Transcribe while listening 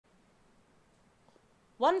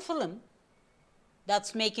One film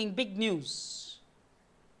that's making big news,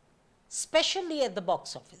 especially at the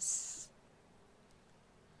box office,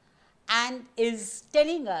 and is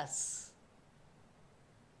telling us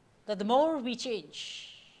that the more we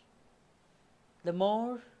change, the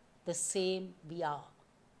more the same we are,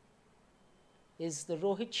 is the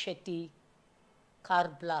Rohit Shetty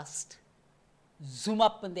car blast, zoom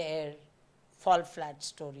up in the air, fall flat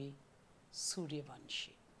story, Sooryavanshi.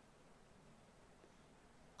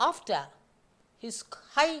 After his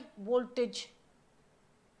high voltage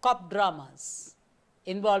cop dramas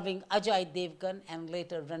involving Ajay Devgan and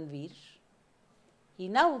later Ranveer, he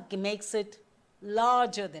now makes it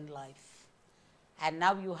larger than life. And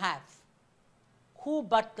now you have who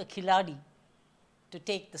but the Khiladi to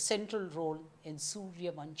take the central role in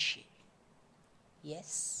Sooryavanshi.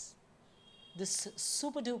 Yes, this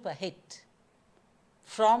super duper hit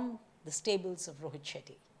from the stables of Rohit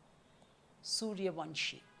Shetty,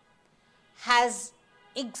 Sooryavanshi, has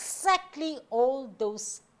exactly all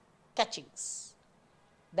those catchings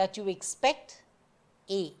that you expect,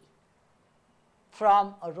 A,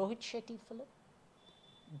 from a Rohit Shetty film,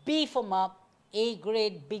 B, from a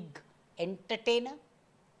A-grade big entertainer,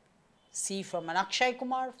 C, from an Akshay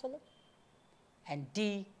Kumar film, and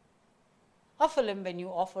D, a film when you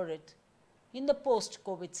offer it in the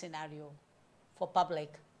post-COVID scenario for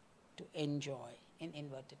public to enjoy, in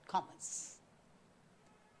inverted commas.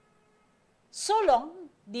 So long,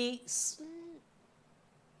 the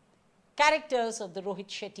characters of the Rohit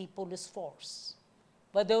Shetty police force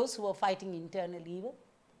were those who were fighting internal evil.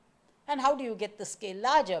 And how do you get the scale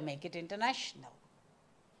larger, make it international?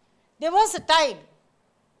 There was a time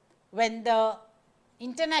when the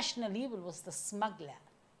international evil was the smuggler.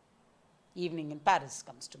 Evening in Paris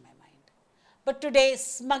comes to my mind. But today,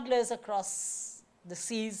 smugglers across the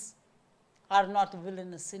seas are not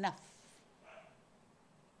villainous enough.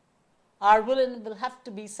 Our villain will have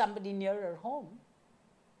to be somebody nearer home,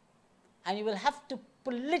 and you will have to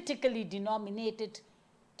politically denominate it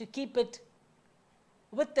to keep it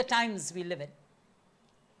with the times we live in.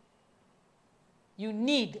 You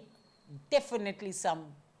need definitely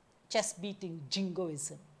some chest-beating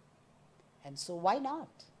jingoism. And so why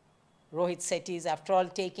not? Rohit Shetty is, after all,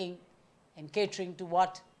 taking and catering to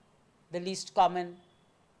what the least common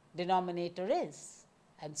denominator is.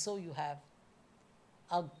 And so you have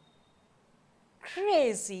a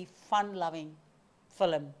crazy, fun-loving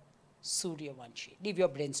film, Sooryavanshi. Leave your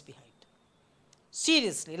brains behind.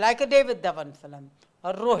 Seriously, like a David Dhawan film,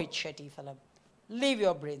 a Rohit Shetty film, leave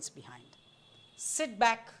your brains behind. Sit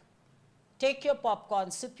back, take your popcorn,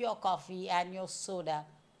 sip your coffee and your soda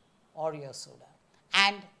or your soda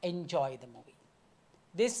and enjoy the movie.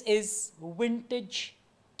 This is vintage,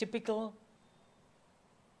 typical,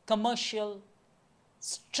 commercial,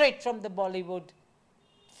 straight from the Bollywood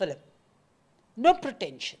film. No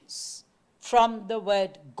pretensions. From the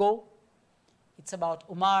word go, it's about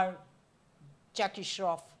Umar Jackie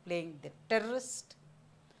Shroff playing the terrorist,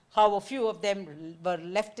 how a few of them were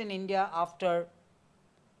left in India after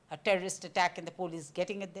a terrorist attack and the police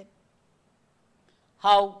getting at them,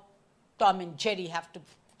 how Tom and Jerry have to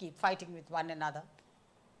keep fighting with one another,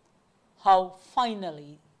 how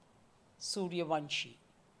finally Sooryavanshi,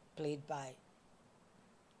 played by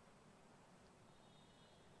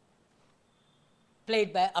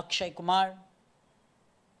Akshay Kumar,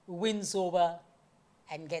 wins over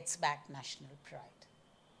and gets back national pride.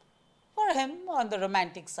 For him, on the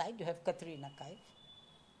romantic side, you have Katrina Kaif.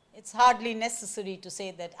 It's hardly necessary to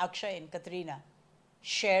say that Akshay and Katrina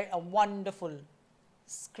share a wonderful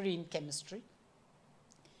screen chemistry.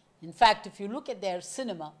 In fact, if you look at their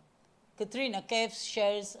cinema, Katrina Kaif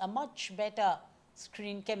shares a much better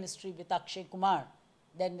screen chemistry with Akshay Kumar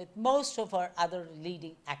than with most of her other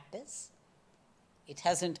leading actors. It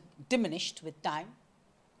hasn't diminished with time.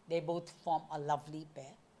 They both form a lovely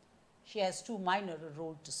pair. She has too minor a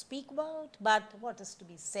role to speak about, but what is to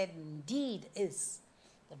be said indeed is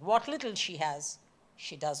that what little she has,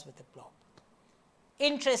 she does with aplomb.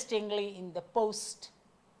 Interestingly, in the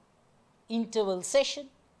post-interval session,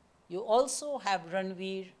 you also have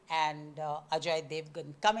Ranveer and Ajay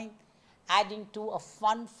Devgan coming, adding to a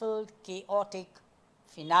fun-filled, chaotic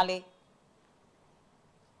finale.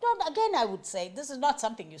 Again, I would say, this is not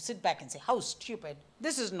something you sit back and say, how stupid,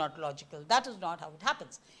 this is not logical, that is not how it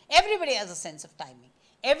happens. Everybody has a sense of timing.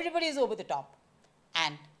 Everybody is over the top.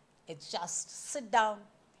 And it's just sit down,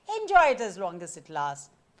 enjoy it as long as it lasts,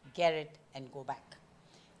 get it, and go back.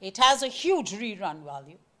 It has a huge rerun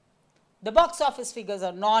value. The box office figures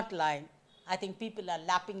are not lying. I think people are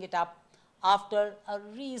lapping it up after a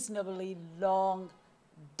reasonably long,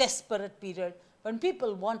 desperate period when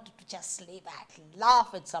people want to just lay back, laugh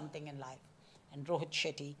at something in life. And Rohit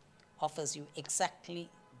Shetty offers you exactly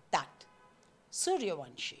that.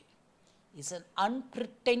 Sooryavanshi is an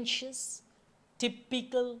unpretentious,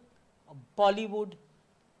 typical Bollywood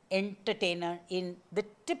entertainer in the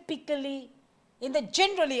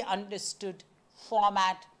generally understood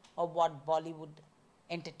format of what Bollywood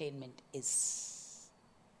entertainment is.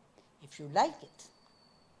 If you like it,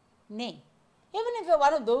 nay, even if you're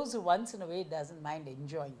one of those who once in a way doesn't mind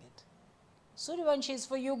enjoying it, Sooryavanshi is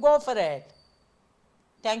for you, go for it.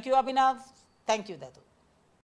 Thank you, Abhinav. Thank you, Dadu.